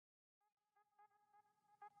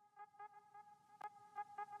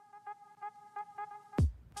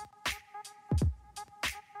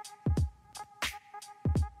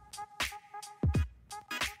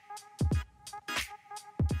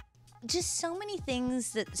just so many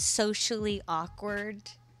things that's socially awkward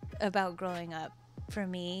about growing up for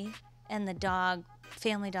me. And the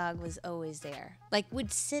family dog was always there. Like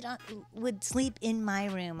would sleep in my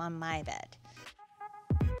room on my bed.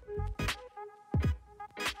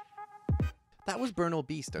 That was Bernal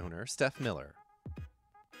Beast owner Steph Miller.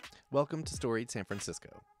 Welcome to Storied San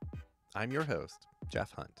Francisco. I'm your host,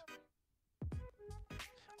 Jeff Hunt.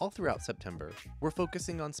 All throughout September, we're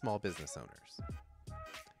focusing on small business owners.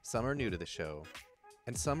 Some are new to the show,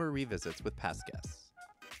 and some are revisits with past guests.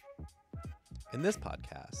 In this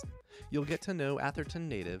podcast, you'll get to know Atherton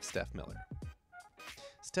native Steph Miller.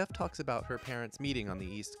 Steph talks about her parents meeting on the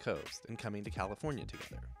East Coast and coming to California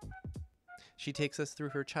together. She takes us through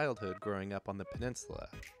her childhood growing up on the Peninsula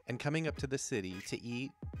and coming up to the city to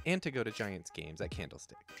eat and to go to Giants games at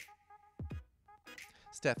Candlestick.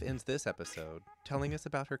 Steph ends this episode telling us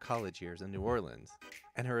about her college years in New Orleans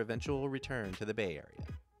and her eventual return to the Bay Area.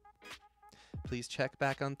 Please check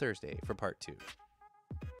back on Thursday for part 2.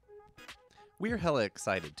 We're hella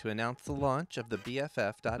excited to announce the launch of the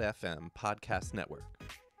BFF.FM podcast network.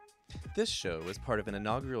 This show is part of an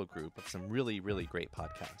inaugural group of some really, really great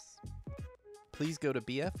podcasts. Please go to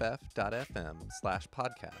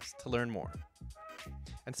bff.fm/podcast to learn more.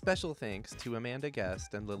 And special thanks to Amanda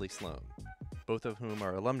Guest and Lily Sloan, both of whom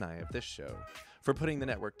are alumni of this show, for putting the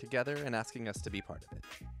network together and asking us to be part of it.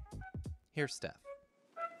 Here's Steph.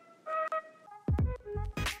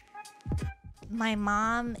 My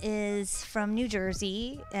mom is from New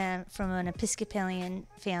Jersey, from an Episcopalian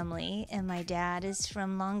family, and my dad is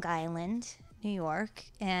from Long Island, New York,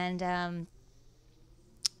 and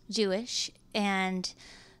Jewish. And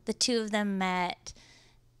the two of them met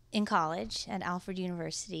in college at Alfred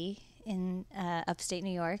University in upstate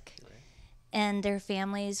New York. Right. And their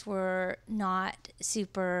families were not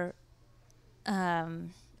super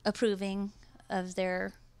approving of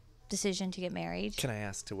their decision to get married. Can I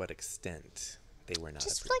ask to what extent they were not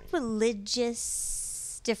just approving? Like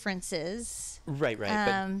religious differences. Right.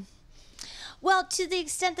 Well, to the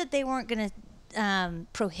extent that they weren't going to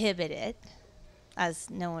prohibit it, as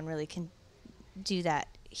no one really can do that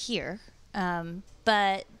here.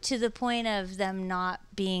 But to the point of them not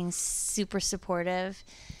being super supportive.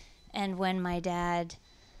 And when my dad,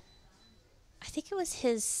 I think it was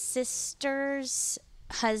his sister's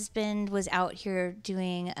husband, was out here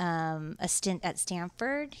doing a stint at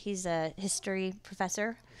Stanford. He's a history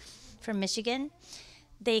professor from Michigan.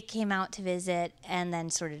 They came out to visit and then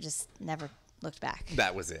sort of just never looked back.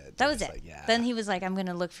 That was it. That was it. Like, yeah. Then he was like, I'm going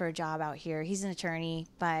to look for a job out here. He's an attorney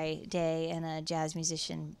by day and a jazz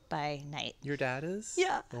musician by night. Your dad is?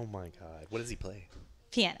 Yeah. Oh my God. What does he play?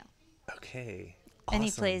 Piano. Okay. Awesome. And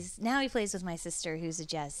he plays with my sister, who's a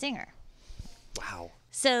jazz singer. Wow.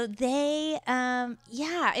 So they,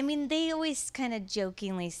 they always kind of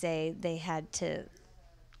jokingly say they had to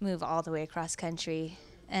move all the way across country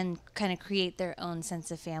and kind of create their own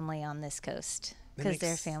sense of family on this coast because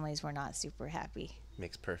their families were not super happy.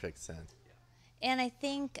 Makes perfect sense. And I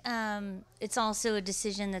think it's also a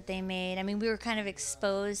decision that they made. I mean, we were kind of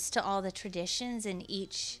exposed to all the traditions in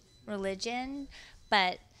each religion,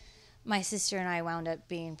 but my sister and I wound up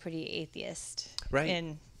being pretty atheist.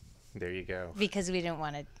 Right. There you go. Because we didn't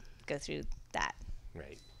want to go through that.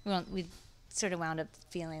 Right. We sort of wound up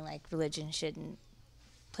feeling like religion shouldn't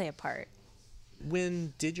play a part.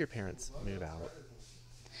 When did your parents move out?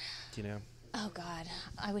 Do you know? Oh, God.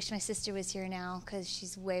 I wish my sister was here now because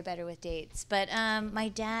she's way better with dates. But my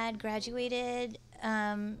dad graduated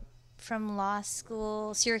from law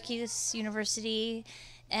school, Syracuse University,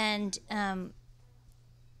 and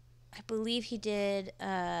I believe he did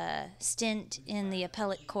a stint in the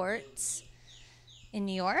appellate courts in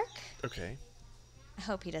New York. Okay. I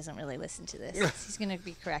hope he doesn't really listen to this. He's going to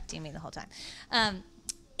be correcting me the whole time.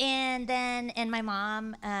 And my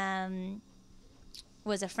mom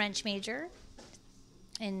was a French major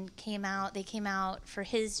and they came out for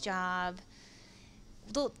his job.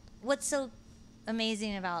 What's so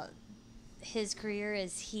amazing about his career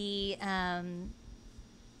is he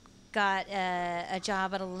got a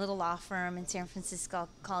job at a little law firm in San Francisco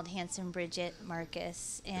called Hanson Bridget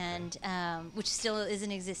Marcus, and which still is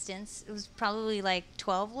in existence. It was probably like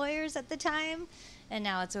 12 lawyers at the time, and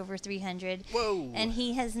now it's over 300. Whoa! And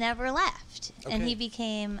he has never left. Okay. And he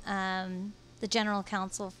became the general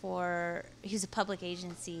counsel he's a public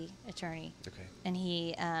agency attorney. Okay. And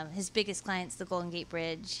he his biggest client's the Golden Gate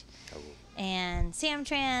Bridge. Oh. And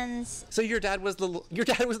Samtrans. So your dad was the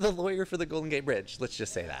lawyer for the Golden Gate Bridge. Let's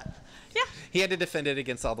just say that. Yeah. He had to defend it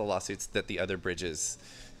against all the lawsuits that the other bridges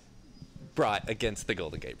brought against the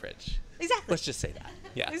Golden Gate Bridge. Exactly. Let's just say that.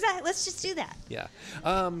 Yeah. Exactly. Let's just do that. Yeah.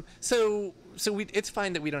 So it's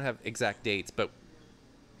fine that we don't have exact dates, but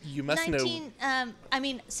you must know.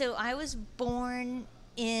 So I was born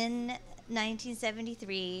in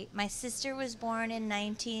 1973. My sister was born in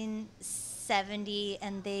 1970,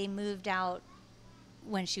 and they moved out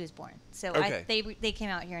when she was born. So Okay. they came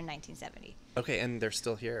out here in 1970. Okay, and they're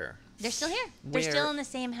still here. They're still here. They're still in the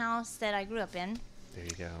same house that I grew up in. There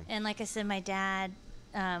you go. And like I said, my dad,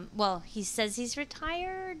 he says he's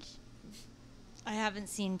retired. I haven't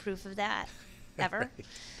seen proof of that ever.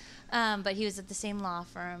 Right. But he was at the same law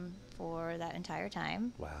firm for that entire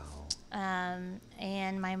time. Wow.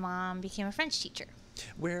 And my mom became a French teacher.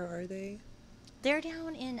 Where are they? They're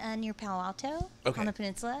down in near Palo Alto on the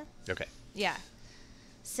Peninsula. Okay. Yeah.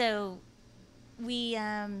 So we,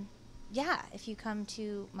 if you come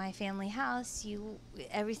to my family house,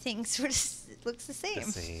 everything sort of looks the same.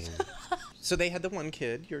 The same. So they had the one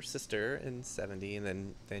kid, your sister, in 70,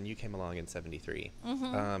 and then you came along in 73.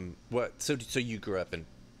 Mm-hmm. So you grew up in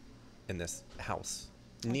this house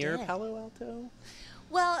near Palo Alto?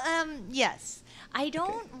 Well, yes. I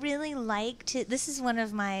don't really like to. This is one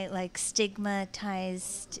of my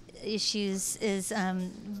stigmatized issues. Is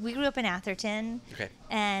we grew up in Atherton,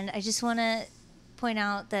 and I just want to point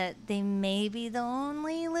out that they may be the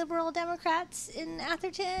only liberal Democrats in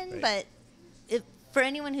Atherton, but for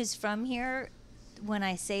anyone who's from here, when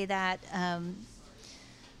I say that,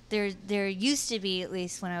 there used to be, at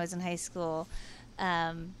least when I was in high school,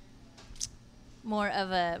 more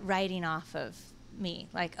of a writing off of me,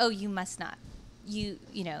 like, oh, you must not, you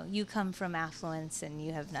come from affluence and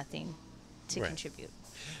you have nothing to contribute.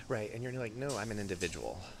 Right, and you're like, no, I'm an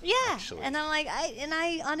individual. Yeah, actually. And I'm like,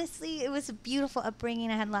 I honestly, it was a beautiful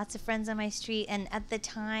upbringing. I had lots of friends on my street, and at the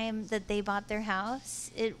time that they bought their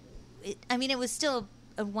house, it was still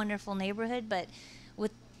a wonderful neighborhood, but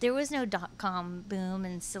there was no .com boom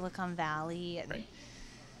in Silicon Valley and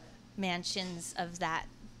mansions of that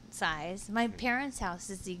size. My parents' house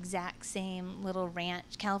is the exact same little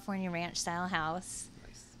ranch, California ranch style house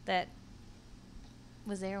that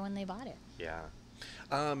was there when they bought it. Yeah.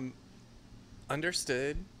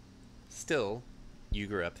 Understood. Still, you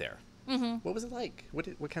grew up there. Mm-hmm. What was it like?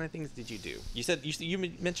 What kind of things did you do? You said you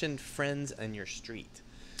mentioned friends on your street.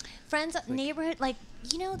 Friends, neighborhood,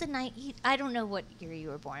 the night. I don't know what year you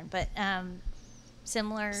were born, but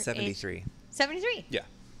similar. 73. Age. 73. Yeah.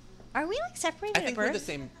 Are we separated? I think at birth? we're the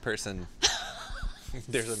same person.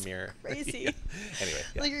 There's a mirror. Crazy. Yeah. Anyway,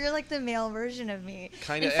 yeah. You're like the male version of me.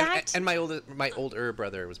 Kind of. In fact, and my older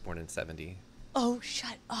brother was born in 70. Oh,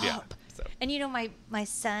 shut up. Yeah. So. And my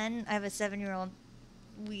son, I have a 7-year-old.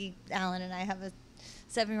 Alan and I have a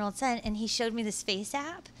 7-year-old son, and he showed me this face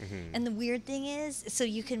app. Mm-hmm. And the weird thing is, so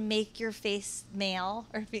you can make your face male,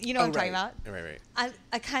 or what I'm talking about. Right. I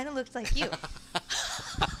kind of looked like you.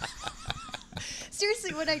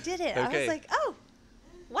 Seriously, when I did it, I was like, oh,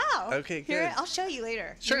 wow. Okay, good. Here, I'll show you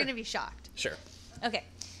later. Sure. You're going to be shocked. Sure. Okay.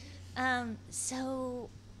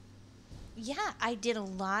 I did a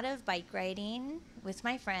lot of bike riding with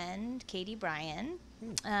my friend, Katie Bryan.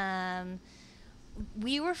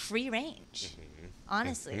 We were free range,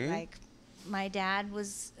 honestly. Mm-hmm. My dad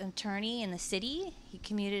was an attorney in the city. He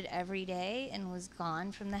commuted every day and was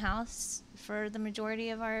gone from the house for the majority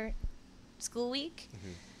of our school week.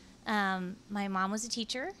 Mm-hmm. My mom was a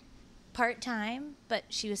teacher, part-time, but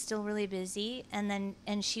she was still really busy. And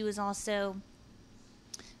she was also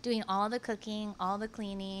doing all the cooking, all the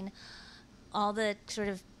cleaning, all the sort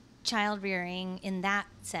of child rearing in that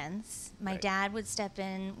sense. My dad would step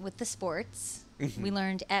in with the sports. Mm-hmm. We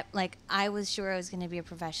learned I was sure I was going to be a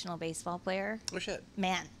professional baseball player. Oh shit.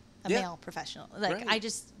 Man, male professional. I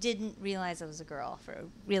just didn't realize I was a girl for a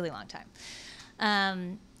really long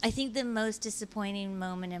time. I think the most disappointing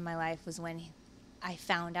moment in my life was when I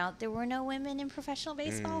found out there were no women in professional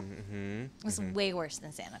baseball. Mm-hmm. It was way worse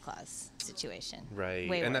than Santa Claus situation. Right.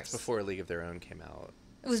 Way and worse. That's before League of Their Own came out.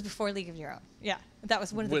 It was before League of Your Own. Yeah. That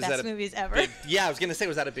was one of the best movies ever. I was going to say,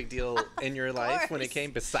 was that a big deal in your life when it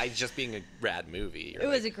came, besides just being a rad movie? It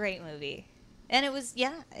was a great movie. And it was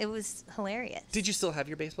hilarious. Did you still have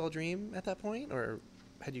your baseball dream at that point, or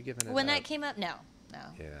had you given it When up? that came up, no.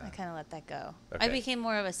 Yeah. I kind of let that go. Okay. I became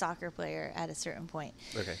more of a soccer player at a certain point.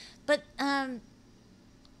 Okay. But,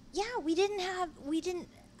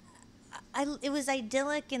 it was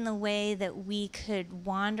idyllic in the way that we could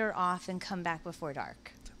wander off and come back before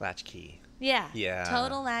dark. Latchkey. Yeah. Yeah.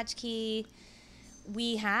 Total latchkey.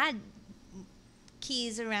 We had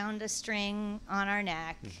keys around a string on our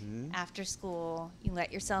neck after school. You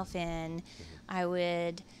let yourself in. Mm-hmm. I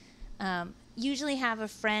would usually have a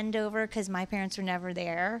friend over because my parents were never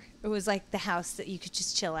there. It was like the house that you could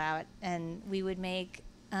just chill out. And we would make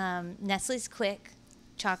Nestle's Quick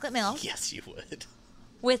chocolate milk Yes, you would.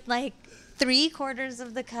 with like 3/4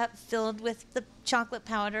 of the cup filled with the chocolate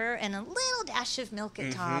powder and a little dash of milk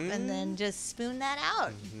at top, and then just spoon that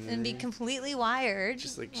out and be completely wired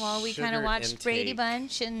Just like while we kind of sugar watched Brady intake.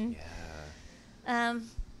 Bunch and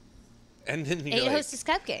And then you're ate like, Hostess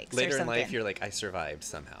cupcakes later or in something. life, you're like, I survived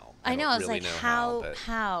somehow. I know. don't I was really like, know but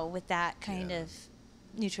how with that kind of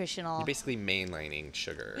nutritional. you're basically mainlining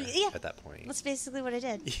sugar at that point. That's basically what I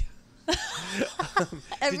did. Did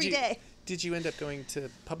Every you- day. Did you end up going to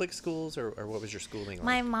public schools, or what was your schooling like?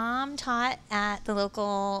 My mom taught at the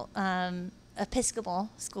local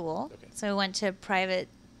Episcopal school. Okay. So I went to private,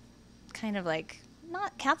 kind of like,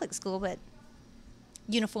 not Catholic school, but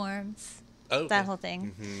uniforms, Oh, that okay. whole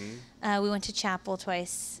thing. Mm-hmm. We went to chapel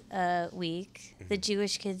twice a week. The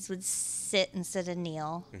Jewish kids would sit instead of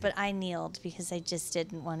kneel, but I kneeled because I just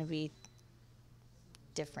didn't want to be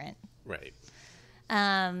different. Right.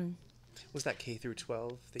 Um, Was that K through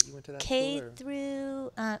 12 that you went to that K school? Or?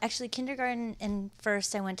 through, actually kindergarten and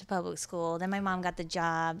first I went to public school. Then my mom got the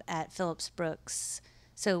job at Phillips Brooks.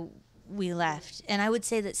 So we left. And I would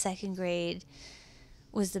say that second grade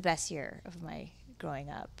was the best year of my growing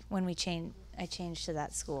up when I changed to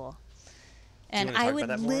that school. And wanna talk I about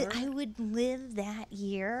that more? I would live that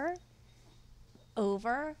year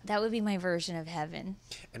over. That would be my version of heaven.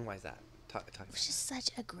 And why is that? Talk It was just such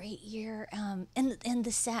a great year. And I'm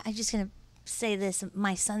just gonna say this: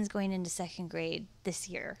 my son's going into second grade this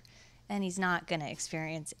year, and he's not gonna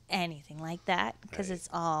experience anything like that because Right. it's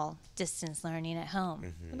all distance learning at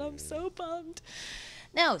home. And I'm so bummed.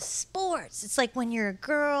 No, sports. It's like when you're a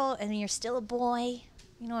girl and you're still a boy.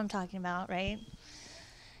 You know what I'm talking about, right?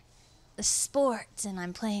 The sports, and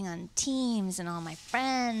I'm playing on teams, and all my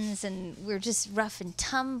friends, and we're just rough and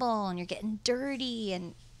tumble, and you're getting dirty,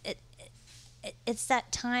 and it's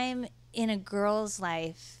that time in a girl's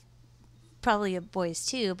life, probably a boy's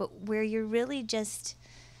too, but where you're really just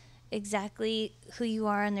exactly who you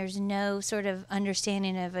are, and there's no sort of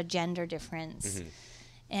understanding of a gender difference.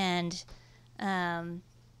 And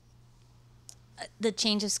the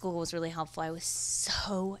change of school was really helpful. I was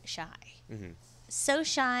so shy. So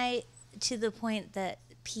shy to the point that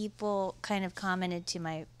people kind of commented to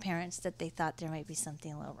my parents that they thought there might be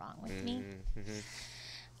something a little wrong with me.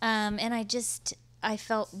 And I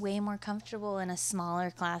felt way more comfortable in a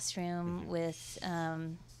smaller classroom with a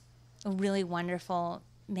really wonderful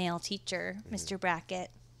male teacher, Mr. Brackett.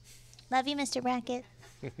 Love you, Mr. Brackett.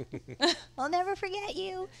 I'll never forget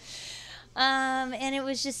you. And it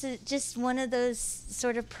was just one of those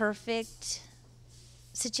sort of perfect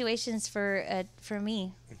situations for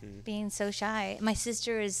me, being so shy. My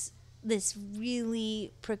sister is this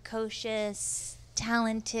really precocious,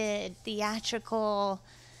 talented, theatrical,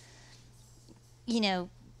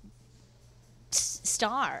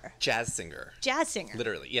 star. Jazz singer.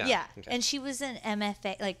 Literally, yeah. Yeah. Okay. And she was an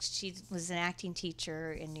MFA, like she was an acting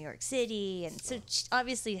teacher in New York City. And so she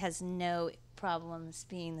obviously has no problems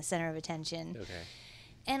being the center of attention. Okay.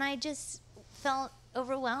 And I just felt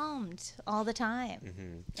overwhelmed all the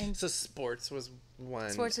time. And So sports was one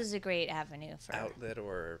sports was a great avenue for outlet,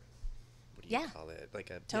 or what do you call it?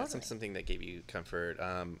 Like Totally. something that gave you comfort.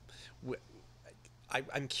 I'm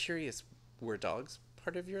curious, were dogs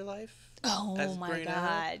part of your life? Oh as my growing up?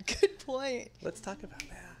 God. Good point. Let's talk about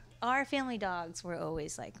that. Our family dogs were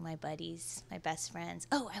always like my buddies, my best friends.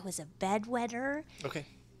 Oh, I was a bedwetter. Okay.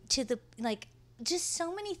 To the, like, just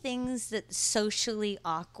so many things that socially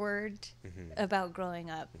awkward about growing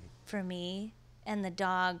up for me. And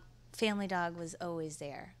the family dog was always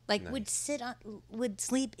there. Like, Nice. would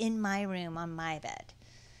sleep in my room on my bed.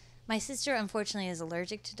 My sister, unfortunately, is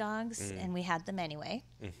allergic to dogs, and we had them anyway.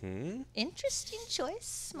 Interesting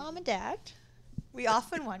choice, Mom and Dad. We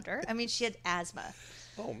often wonder. I mean, she had asthma.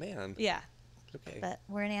 Oh man. Yeah. Okay. But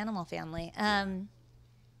we're an animal family.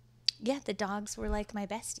 Yeah, the dogs were like my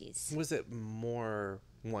besties. Was it more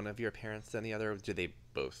one of your parents than the other, or did they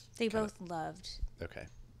both? They kind both loved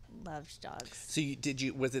dogs. So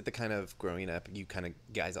was it the kind of growing up you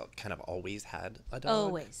guys kind of always had a dog?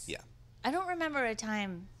 Always. Yeah. I don't remember a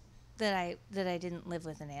time that I didn't live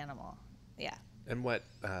with an animal. Yeah. And what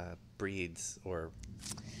breeds or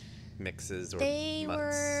mixes or They mutts?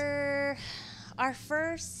 were, our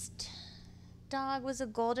first dog was a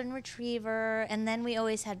golden retriever, and then we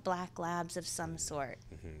always had black labs of some sort.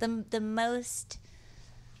 The most,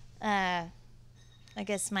 I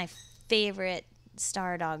guess my favorite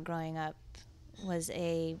star dog growing up was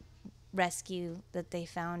a rescue that they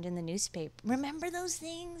found in the newspaper. Remember those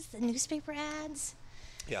things? The newspaper ads?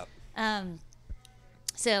 Yeah.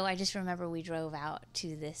 So I just remember we drove out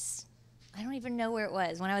to this, I don't even know where it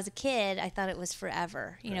was. When I was a kid, I thought it was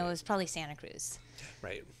forever. It was probably Santa Cruz.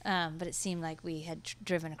 Right. But it seemed like we had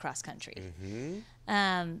driven across country.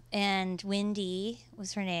 Mm-hmm. And Wendy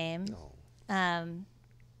was her name. Oh.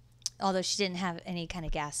 Although she didn't have any kind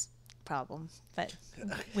of gas problem, but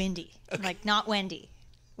Wendy, like not Wendy,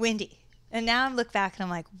 Wendy. And now I look back and I'm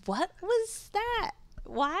like, what was that?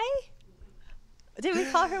 Why did we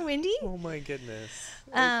call her Wendy? Oh my goodness.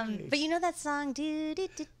 But you know that song, do do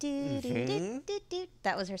do do do do do do.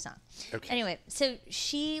 That was her song. Okay. Anyway, so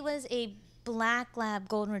she was a black lab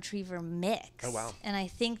golden retriever mix. Oh wow. And I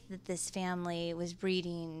think that this family was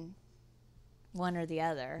breeding one or the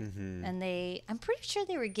other, and I'm pretty sure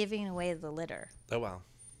they were giving away the litter. Oh wow.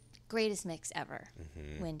 Greatest mix ever.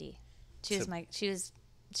 Wendy. She was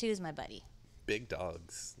my buddy. Big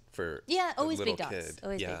dogs for always a little big dogs. kid.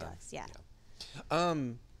 Always big dogs. Yeah.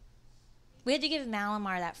 We had to give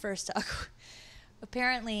Malamar that first dog.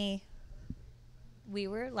 Apparently, we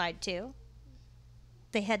were lied to.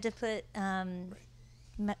 They had to put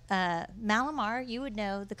Malamar. You would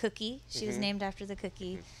know the cookie. She was named after the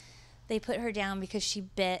cookie. They put her down because she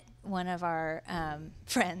bit one of our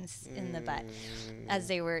friends in the butt as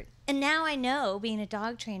they were. And now I know, being a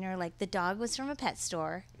dog trainer, like the dog was from a pet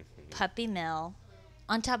store, puppy mill,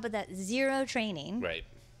 on top of that, 0 training. Right.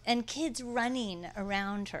 And kids running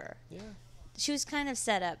around her. Yeah. She was kind of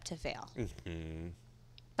set up to fail.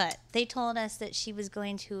 But they told us that she was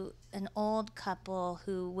going to an old couple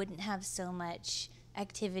who wouldn't have so much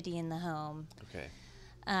activity in the home. Okay.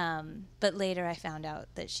 But later I found out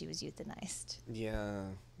that she was euthanized. Yeah.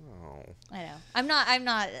 Oh. I know. I'm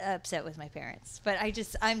not upset with my parents, but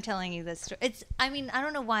I'm telling you this story. I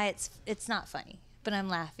don't know why it's not funny, but I'm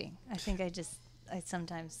laughing. I think I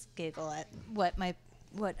sometimes giggle at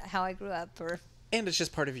how I grew up, And it's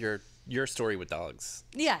just part of your story with dogs.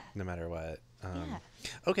 Yeah. No matter what. Yeah.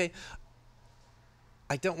 Okay.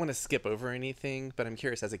 I don't want to skip over anything, but I'm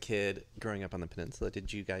curious, as a kid growing up on the peninsula,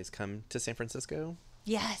 did you guys come to San Francisco?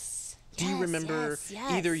 Yes. Do you remember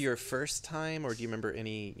yes. either your first time, or do you remember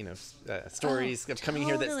any, stories of coming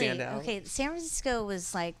here that stand out? Okay, San Francisco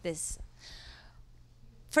was like this.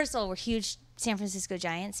 First of all, we're huge San Francisco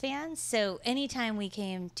Giants fans, so anytime we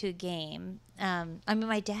came to a game,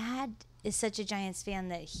 my dad is such a Giants fan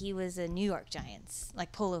that he was a New York Giants,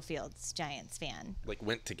 like Polo Fields Giants fan. Like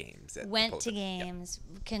went to games.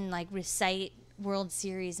 Can like recite World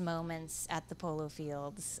Series moments at the Polo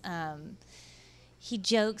Fields. He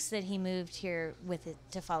jokes that he moved here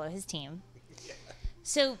to follow his team.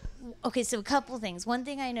 So a couple things. One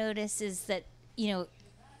thing I noticed is that, you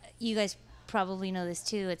guys probably know this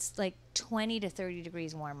too, it's like 20 to 30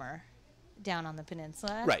 degrees warmer down on the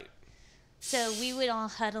peninsula. Right. So we would all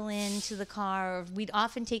huddle into the car, or we'd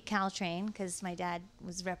often take Caltrain because my dad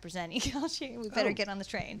was representing Caltrain. We better get on the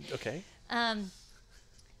train. Okay.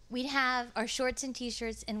 We'd have our shorts and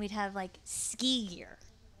T-shirts, and we'd have like ski gear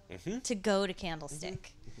to go to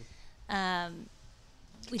Candlestick.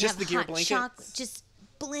 We'd just have the gear, blankets? just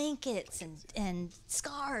blankets and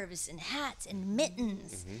scarves and hats and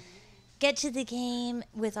mittens. Get to the game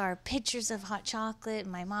with our pitchers of hot chocolate,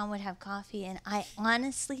 and my mom would have coffee, and I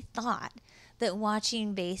honestly thought that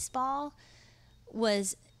watching baseball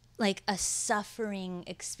was like a suffering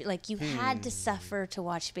experience. Like you had to suffer to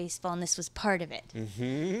watch baseball, and this was part of it.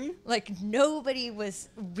 Like nobody was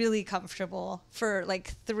really comfortable for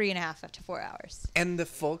like 3.5 to 4 hours. And the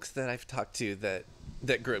folks that I've talked to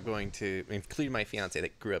that grew up going to, including my fiance,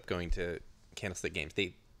 that grew up going to Candlestick games,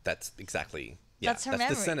 that's exactly... Yeah, that's her that's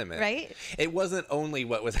memory, the sentiment. right? It wasn't only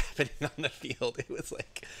what was happening on the field. It was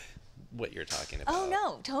like what you're talking about. Oh,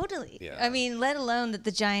 no, totally. Yeah. I mean, let alone that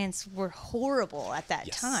the Giants were horrible at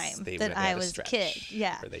that time that I was a kid.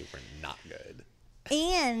 Yeah. Where they were not good.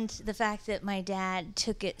 And the fact that my dad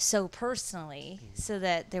took it so personally, so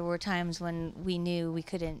that there were times when we knew we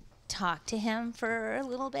couldn't talk to him for a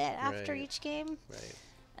little bit after each game.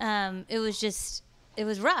 Right. It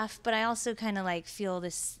was rough, but I also kind of like feel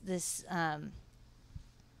this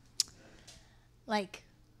like,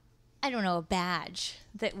 I don't know, a badge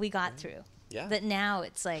that we got through. Yeah. That now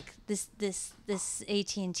it's like this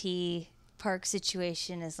AT&T Park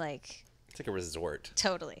situation is like... It's like a resort.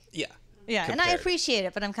 Totally. Yeah. Yeah, compared. and I appreciate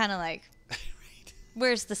it, but I'm kind of like,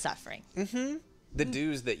 where's the suffering? The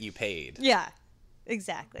dues that you paid. Yeah,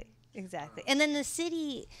 exactly. And then the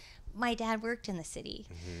city, my dad worked in the city.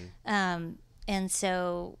 And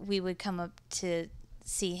so we would come up to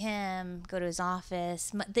see him, go to his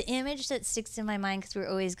office. The image that sticks in my mind, because we were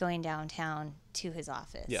always going downtown to his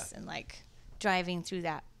office and like driving through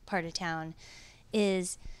that part of town,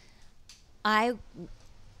 is I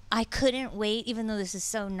couldn't wait, even though this is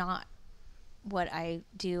so not what I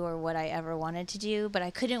do or what I ever wanted to do, but I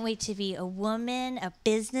couldn't wait to be a woman, a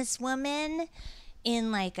businesswoman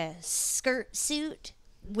in like a skirt suit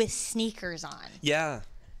with sneakers on. Yeah.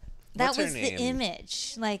 That What's her was the name?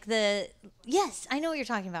 image. Like yes, I know what you're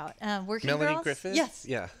talking about. Working Melanie Girls? Griffith? Yes.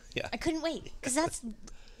 Yeah. Yeah. I couldn't wait because that's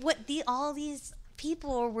what all these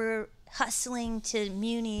people were hustling to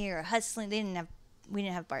Muni or hustling. We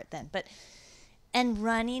didn't have BART then, and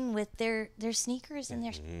running with their sneakers and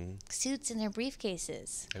their suits and their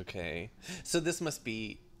briefcases. Okay. So this must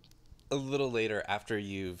be a little later after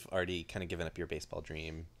you've already kind of given up your baseball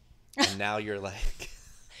dream. And now you're like,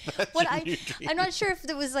 that's your new dream. I'm not sure if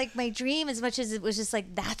it was like my dream as much as it was just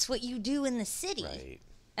like, that's what you do in the city. Right.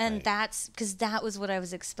 And that's because that was what I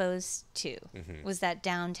was exposed to, was that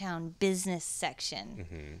downtown business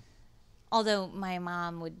section. Although my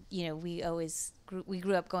mom would, we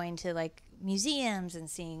grew up going to like museums and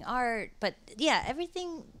seeing art. But yeah,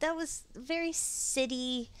 everything that was very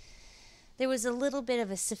city. There was a little bit of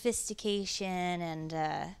a sophistication, and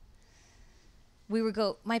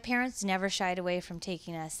my parents never shied away from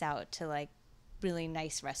taking us out to like really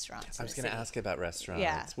nice restaurants. I was going to ask about restaurants.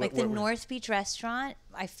 Yeah, like the North Beach restaurant.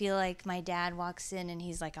 I feel like my dad walks in and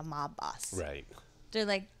he's like a mob boss. Right. They're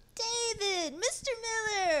like, David, Mr.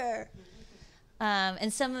 Miller.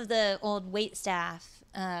 And some of the old wait staff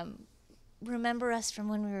remember us from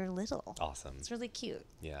when we were little. Awesome. It's really cute.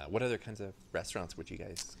 Yeah. What other kinds of restaurants would you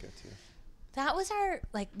guys go to? That was our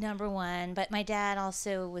like number one, but my dad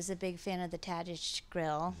also was a big fan of the Tadish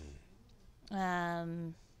Grill.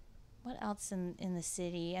 What else in the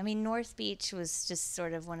city? I mean, North Beach was just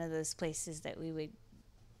sort of one of those places that we would,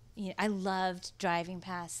 I loved driving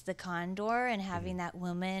past the Condor and having that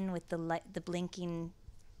woman with the blinking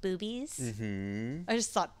boobies. I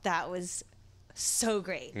just thought that was so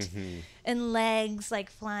great. And legs like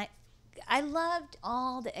flying. I loved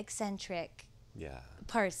all the eccentric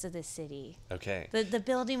parts of the city. Okay. The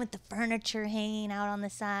building with the furniture hanging out on the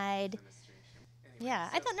side. Yeah,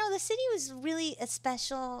 I thought the city was really a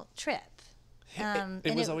special trip.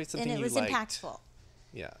 It was always something you liked. And it was impactful.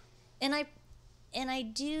 Yeah. And I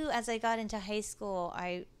do, as I got into high school,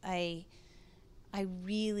 I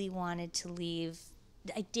really wanted to leave.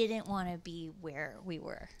 I didn't want to be where we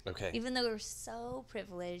were. Okay. Even though we were so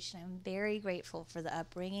privileged, and I'm very grateful for the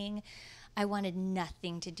upbringing, I wanted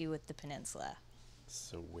nothing to do with the Peninsula.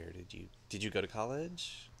 So where did you go to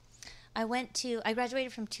college? I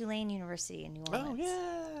graduated from Tulane University in New Orleans.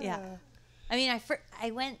 Oh, yeah. Yeah. I mean,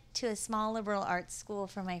 I went to a small liberal arts school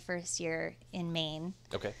for my first year in Maine.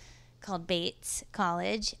 Okay. Called Bates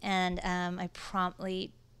College. And I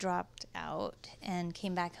promptly dropped out and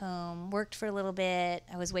came back home, worked for a little bit.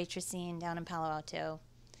 I was waitressing down in Palo Alto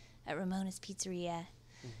at Ramona's Pizzeria.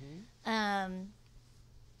 Kind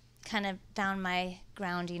of found my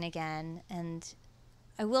grounding again. And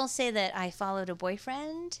I will say that I followed a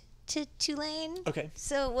boyfriend to Tulane. Okay.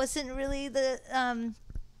 So it wasn't really the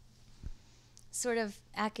sort of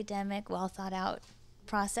academic, well thought out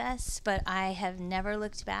process, but I have never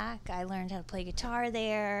looked back. I learned how to play guitar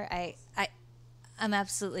there. I'm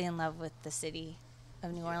absolutely in love with the city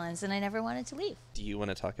of New Orleans, and I never wanted to leave. Do you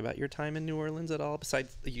want to talk about your time in New Orleans at all?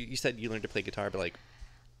 Besides, you said you learned to play guitar, but like,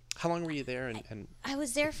 how long were you there? And I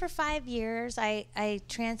was there for 5 years. I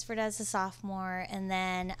transferred as a sophomore, and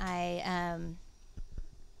then I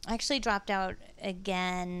actually dropped out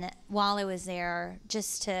again while I was there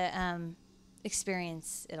just to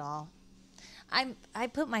experience it all. I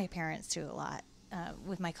put my parents through a lot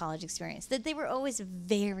with my college experience. That they were always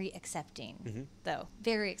very accepting, though.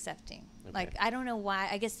 Very accepting. Okay. Like, I don't know why.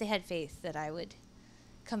 I guess they had faith that I would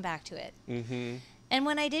come back to it. And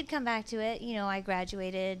when I did come back to it, I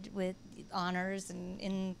graduated with honors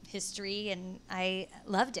in history, and I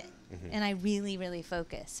loved it. And I really, really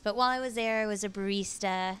focused. But while I was there, I was a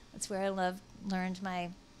barista. That's where I learned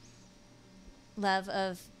my love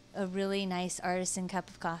of a really nice artisan cup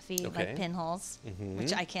of coffee, like Pinholes,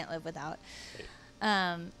 which I can't live without.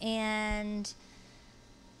 And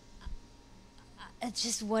it's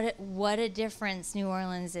just what a difference New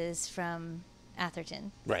Orleans is from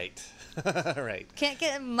Atherton. Right. Right. Can't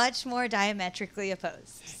get much more diametrically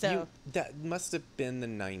opposed. So that must have been the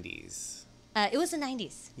 90s. It was the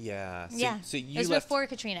 90s. Yeah. So you it was left before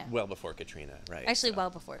Katrina. Well before Katrina, right? Actually, well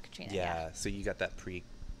before Katrina. Yeah. So you got that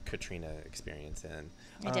pre-Katrina experience in.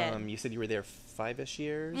 I did. You said you were there 5-ish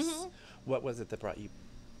years. What was it that brought you?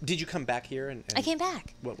 Did you come back here? And I came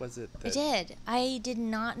back. What was it? I did. I did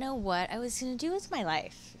not know what I was going to do with my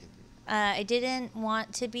life. I didn't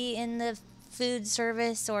want to be in the food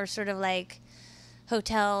service or sort of like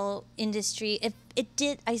hotel industry.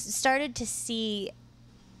 I started to see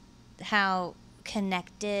how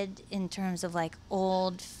connected in terms of like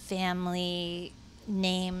old family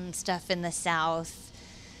name stuff in the South.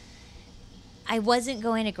 I wasn't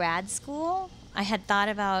going to grad school. I had thought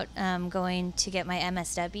about going to get my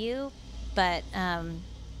MSW, but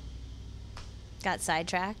got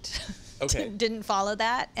sidetracked. Okay. Didn't follow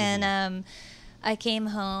that. And I came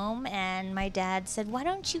home and my dad said, "Why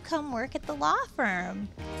don't you come work at the law firm?"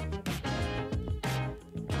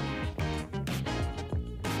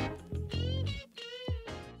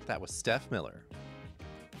 That was Steph Miller.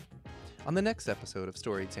 On the next episode of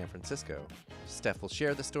Storied San Francisco, Steph will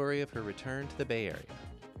share the story of her return to the Bay Area.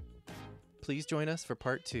 Please join us for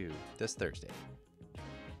part 2 this Thursday.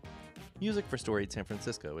 Music for Storied San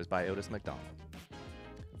Francisco is by Otis McDonald.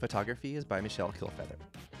 Photography is by Michelle Kilfeather.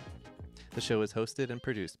 The show is hosted and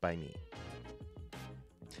produced by me.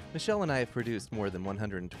 Michelle and I have produced more than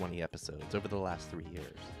 120 episodes over the last 3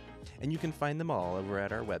 years, and you can find them all over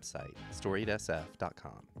at our website,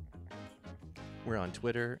 storiedsf.com. We're on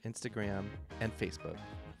Twitter, Instagram, and Facebook,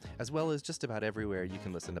 as well as just about everywhere you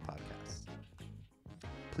can listen to podcasts.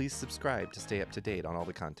 Please subscribe to stay up to date on all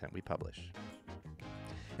the content we publish.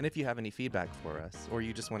 And if you have any feedback for us, or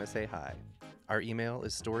you just want to say hi, our email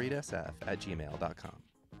is storiedsf@gmail.com.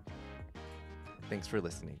 Thanks for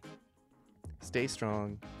listening. Stay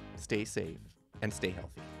strong, stay safe, and stay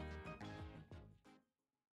healthy.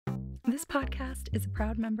 This podcast is a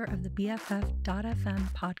proud member of the BFF.FM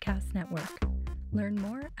podcast network. Learn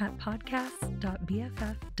more at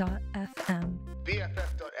podcasts.bff.fm.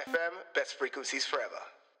 BFF.FM, best frequencies forever.